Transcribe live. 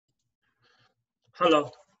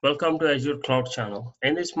Hello, welcome to Azure Cloud Channel.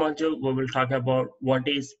 In this module, we will talk about what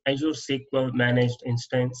is Azure SQL Managed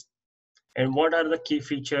Instance and what are the key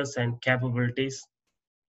features and capabilities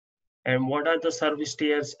and what are the service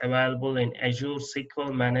tiers available in Azure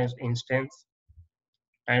SQL Managed Instance.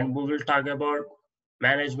 And we will talk about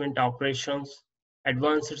management operations,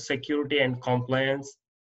 advanced security and compliance,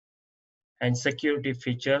 and security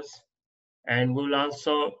features. And we will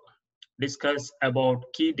also discuss about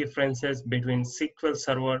key differences between SQL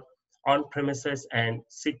Server on-premises and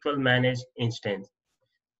SQL Managed Instance.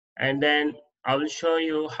 And then I will show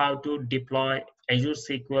you how to deploy Azure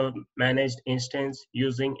SQL Managed Instance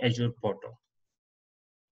using Azure Portal.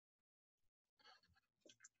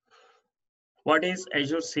 What is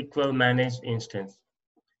Azure SQL Managed Instance?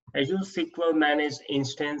 Azure SQL Managed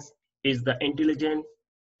Instance is the intelligent,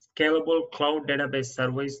 scalable cloud database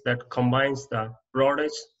service that combines the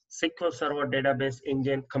broadest SQL Server database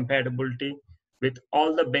engine compatibility with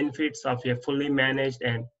all the benefits of a fully managed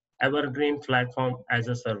and evergreen platform as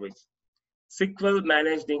a service. SQL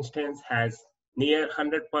Managed Instance has near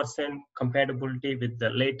 100% compatibility with the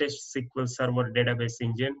latest SQL Server database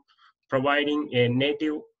engine, providing a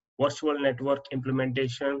native virtual network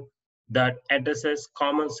implementation that addresses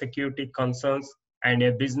common security concerns and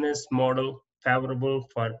a business model favorable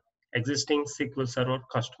for existing SQL Server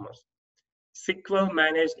customers. SQL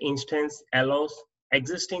Managed Instance allows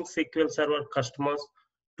existing SQL Server customers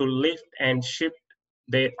to lift and shift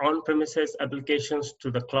their on-premises applications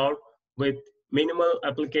to the cloud with minimal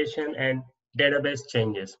application and database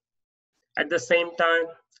changes. At the same time,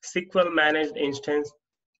 SQL Managed Instance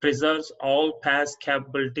preserves all past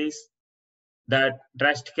capabilities that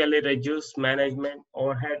drastically reduce management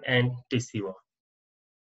overhead and TCO.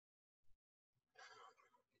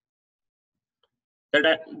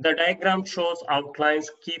 The diagram shows outlines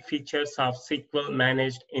key features of SQL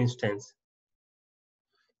Managed Instance.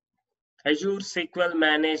 Azure SQL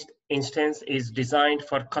Managed Instance is designed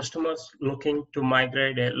for customers looking to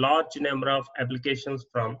migrate a large number of applications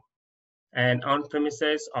from an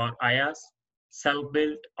on-premises or IaaS,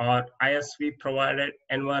 self-built or ISV-provided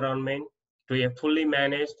environment to a fully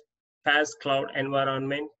managed PaaS cloud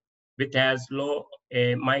environment with as low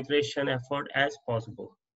a migration effort as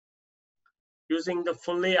possible. Using the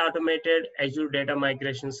fully automated Azure Data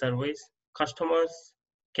Migration Service, customers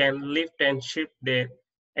can lift and shift their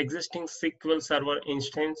existing SQL Server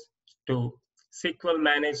instance to SQL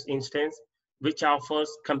Managed Instance, which offers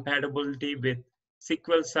compatibility with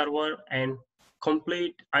SQL Server and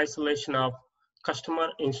complete isolation of customer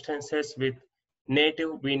instances with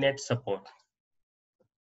native VNet support.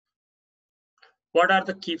 What are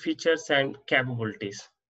the key features and capabilities?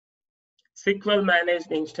 SQL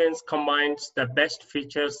Managed Instance combines the best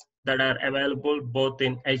features that are available both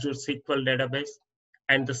in Azure SQL Database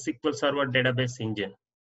and the SQL Server Database Engine.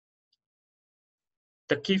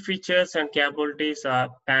 The key features and capabilities are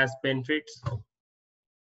PaaS benefits,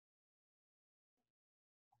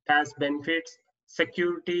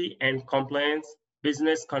 security and compliance,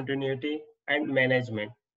 business continuity, and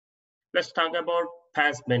management. Let's talk about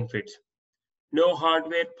PaaS benefits. No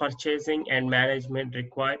hardware purchasing and management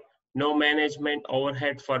required, no management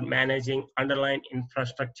overhead for managing underlying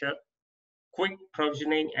infrastructure, quick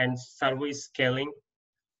provisioning and service scaling,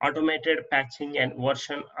 automated patching and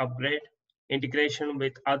version upgrade, integration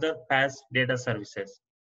with other PaaS data services.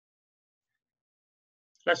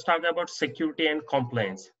 Let's talk about security and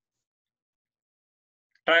compliance.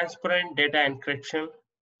 Transparent data encryption,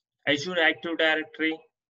 Azure Active Directory,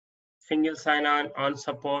 single sign-on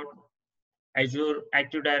support, Azure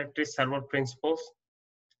Active Directory server principles,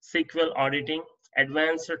 SQL auditing,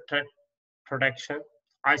 advanced threat protection,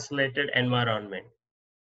 isolated environment.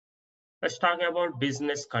 Let's talk about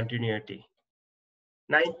business continuity.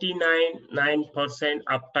 99%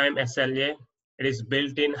 uptime SLA, it is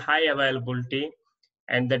built in high availability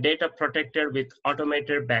and the data protected with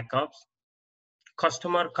automated backups,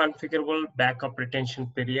 customer configurable backup retention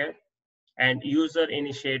period, and user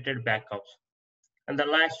initiated backups. And the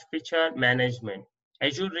last feature, management.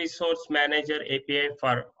 Azure Resource Manager API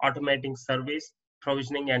for automating service,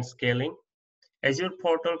 provisioning, and scaling. Azure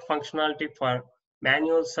Portal functionality for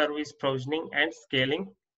manual service provisioning and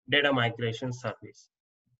scaling, data migration service.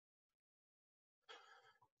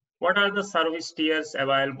 What are the service tiers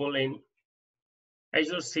available in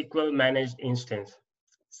Azure SQL Managed Instance?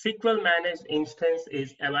 SQL Managed Instance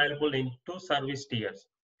is available in two service tiers,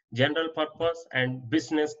 general purpose and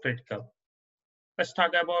business critical. Let's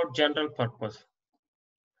talk about general purpose.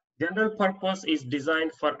 General purpose is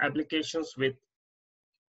designed for applications with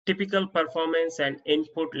typical performance and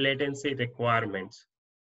input latency requirements.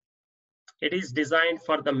 It is designed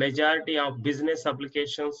for the majority of business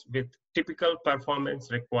applications with typical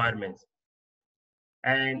performance requirements.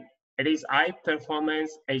 And it is high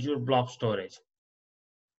performance Azure Blob Storage.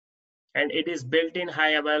 And it is built in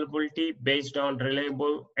high availability based on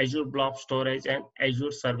reliable Azure Blob Storage and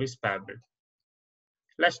Azure Service Fabric.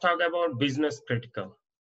 Let's talk about business critical.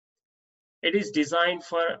 It is designed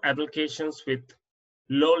for applications with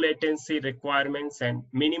low latency requirements and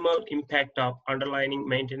minimal impact of underlying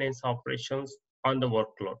maintenance operations on the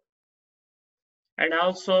workload. And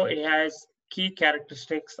also it has key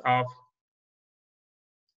characteristics of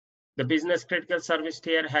the business critical service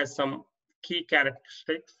tier has some key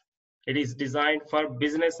characteristics. It is designed for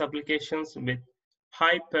business applications with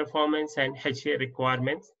high performance and HA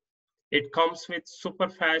requirements. It comes with super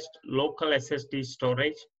fast local SSD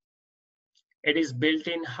storage. It is built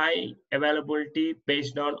in high availability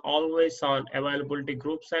based on always on availability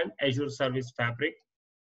groups and Azure Service Fabric.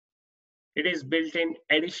 It is built in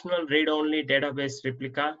additional read-only database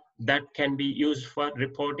replica that can be used for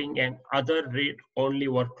reporting and other read-only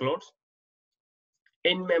workloads.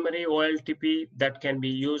 In-memory OLTP that can be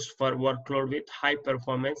used for workload with high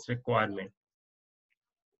performance requirement.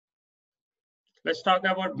 Let's talk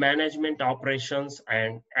about management operations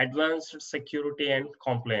and advanced security and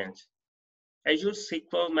compliance. Azure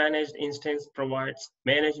SQL Managed Instance provides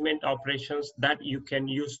management operations that you can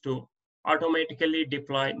use to automatically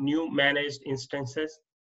deploy new managed instances,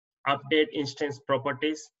 update instance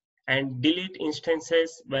properties, and delete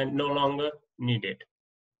instances when no longer needed.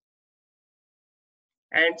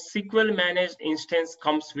 And SQL Managed Instance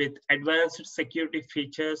comes with advanced security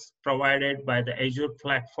features provided by the Azure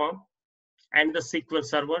platform and the SQL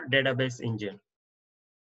Server database engine.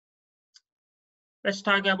 Let's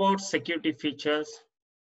talk about security features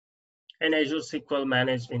in Azure SQL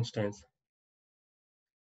Managed Instance.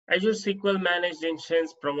 Azure SQL Managed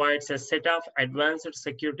Instance provides a set of advanced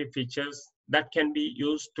security features that can be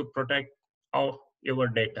used to protect your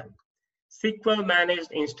data. SQL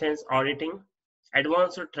Managed Instance auditing,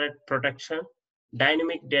 advanced threat protection,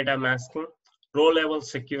 dynamic data masking, row-level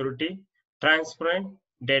security, transparent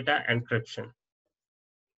data encryption.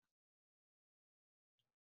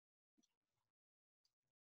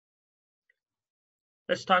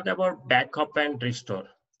 Let's talk about backup and restore.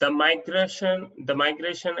 The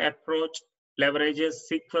migration approach leverages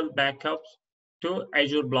SQL backups to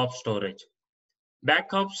Azure Blob Storage.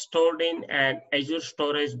 Backups stored in an Azure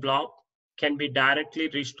Storage blob can be directly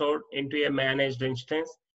restored into a managed instance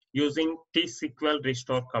using tsql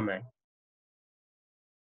restore command.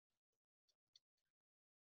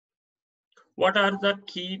 What are the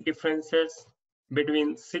key differences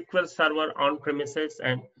between SQL Server on-premises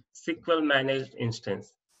and SQL Managed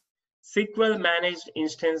Instance? SQL Managed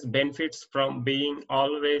Instance benefits from being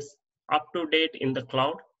always up to date in the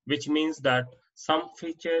cloud, which means that some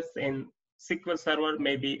features in SQL Server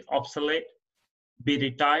may be obsolete, be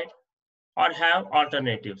retired, or have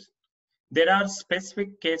alternatives. There are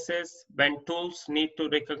specific cases when tools need to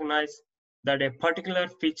recognize that a particular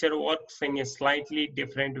feature works in a slightly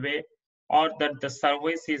different way, or that the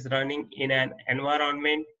service is running in an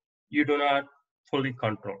environment you do not fully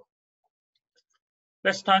control.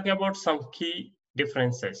 Let's talk about some key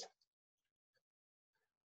differences.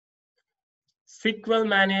 SQL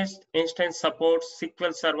Managed Instance supports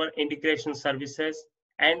SQL Server integration services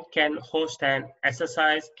and can host an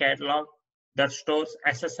SSIS catalog that stores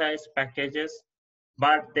SSIS packages,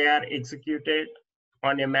 but they are executed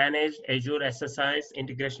on a managed Azure SSIS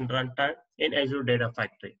integration runtime in Azure Data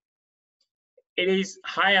Factory. It is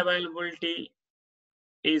high availability,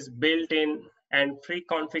 is built in and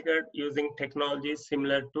pre-configured using technologies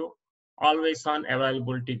similar to always-on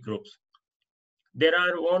availability groups. There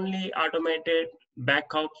are only automated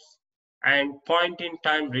backups and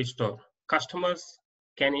point-in-time restore. Customers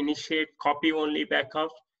can initiate copy-only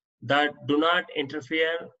backups that do not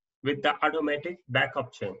interfere with the automatic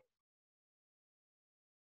backup chain.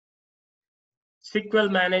 SQL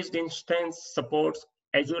Managed Instance supports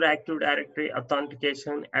Azure Active Directory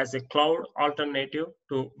authentication as a cloud alternative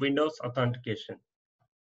to Windows authentication.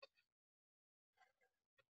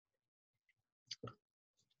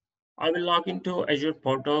 I will log into Azure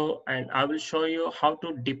portal and I will show you how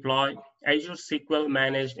to deploy Azure SQL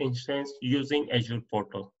Managed Instance using Azure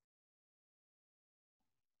portal.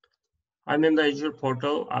 I'm in the Azure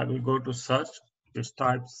portal. I will go to search, just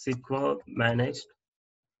type SQL Managed.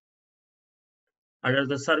 Under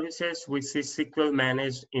the services, we see SQL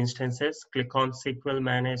Managed Instances. Click on SQL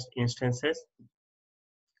Managed Instances.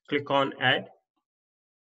 Click on Add.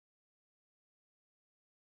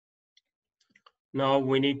 Now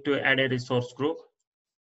we need to add a resource group.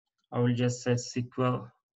 I will just say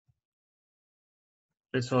SQL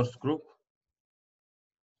resource group.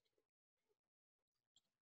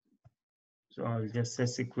 So I'll just say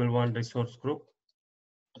SQL 1 resource group.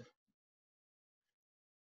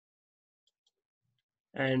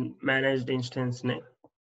 And managed instance name.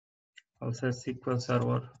 I'll say SQL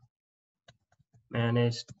Server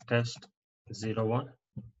managed test 01.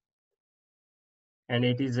 And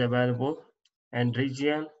it is available. And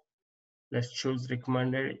region, let's choose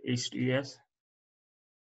recommended East US.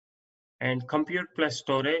 And compute plus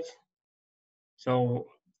storage. So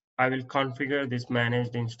I will configure this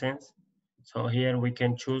managed instance. So here we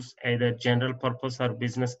can choose either general purpose or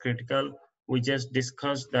business critical. We just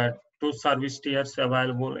discussed that two service tiers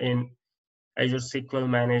available in Azure SQL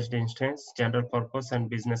managed instance, general purpose and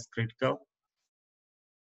business critical.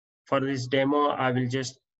 For this demo, I will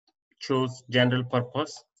just choose general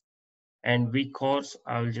purpose, and vCores,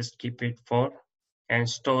 I will just keep it 4, and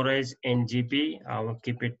storage in GB, I will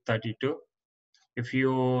keep it 32. If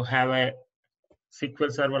you have a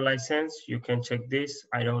SQL Server license, you can check this.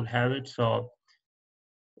 I don't have it, so.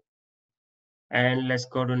 And let's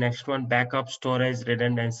go to next one, backup storage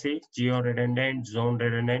redundancy, geo redundant, zone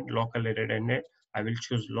redundant, locally redundant. I will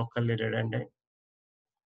choose locally redundant.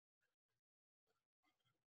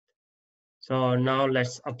 So now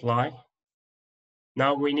let's apply.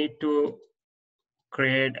 Now we need to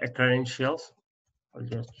create a credentials. I'll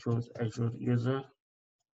just choose Azure user.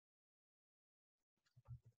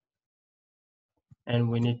 And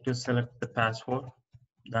we need to select the password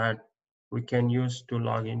that we can use to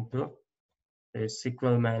log into a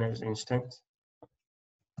SQL managed instance.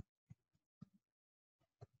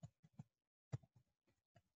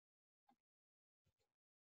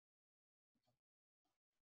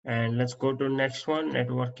 And let's go to next one,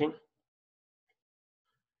 networking.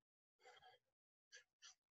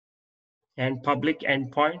 And public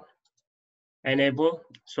endpoint, enable,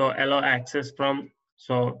 so allow access from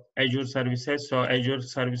Azure services. So Azure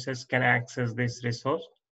services can access this resource.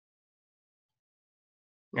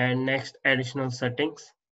 And next, additional settings.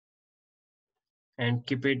 And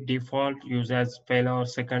keep it default, use as failover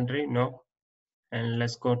secondary, no. And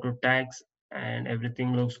let's go to tags, and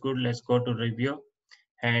everything looks good. Let's go to review.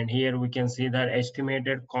 And here we can see that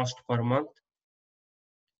estimated cost per month,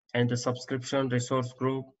 and the subscription, resource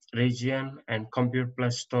group, region, and compute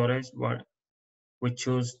plus storage. What we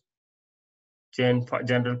choose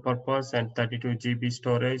general purpose and 32 GB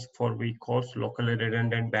storage for vCores, locally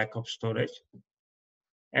redundant backup storage.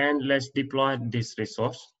 And let's deploy this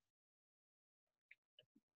resource.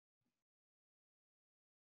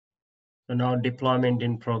 So now deployment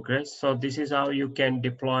in progress. So this is how you can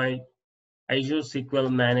deploy Azure SQL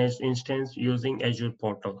managed instance using Azure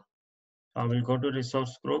portal. I will go to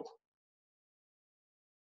resource group.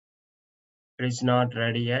 It is not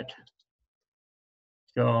ready yet.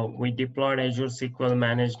 So we deployed Azure SQL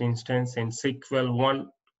managed instance in SQL 1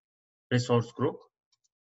 resource group.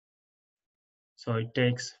 So it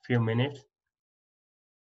takes a few minutes.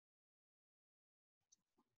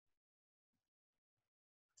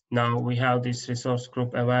 Now we have this resource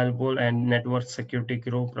group available and network security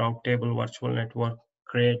group, route table, virtual network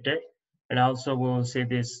created. And also we will see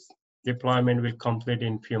this deployment will complete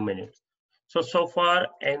in few minutes. So far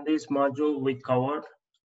in this module, we covered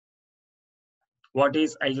what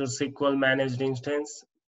is Azure SQL managed instance,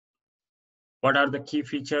 what are the key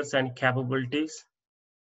features and capabilities,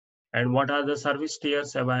 and what are the service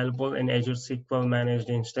tiers available in Azure SQL managed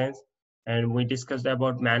instance. And we discussed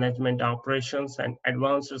about management operations and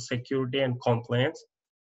advanced security and compliance.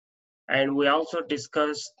 And we also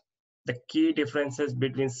discussed the key differences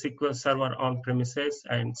between SQL Server on-premises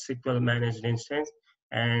and SQL managed instance.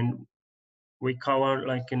 And we covered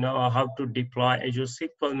how to deploy Azure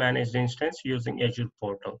SQL managed instance using Azure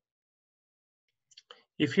portal.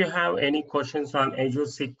 If you have any questions on Azure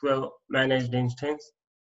SQL managed instance,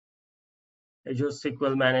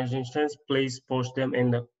 please post them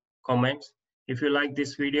in the comments. If you like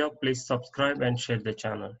this video, please subscribe and share the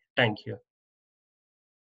channel. Thank you.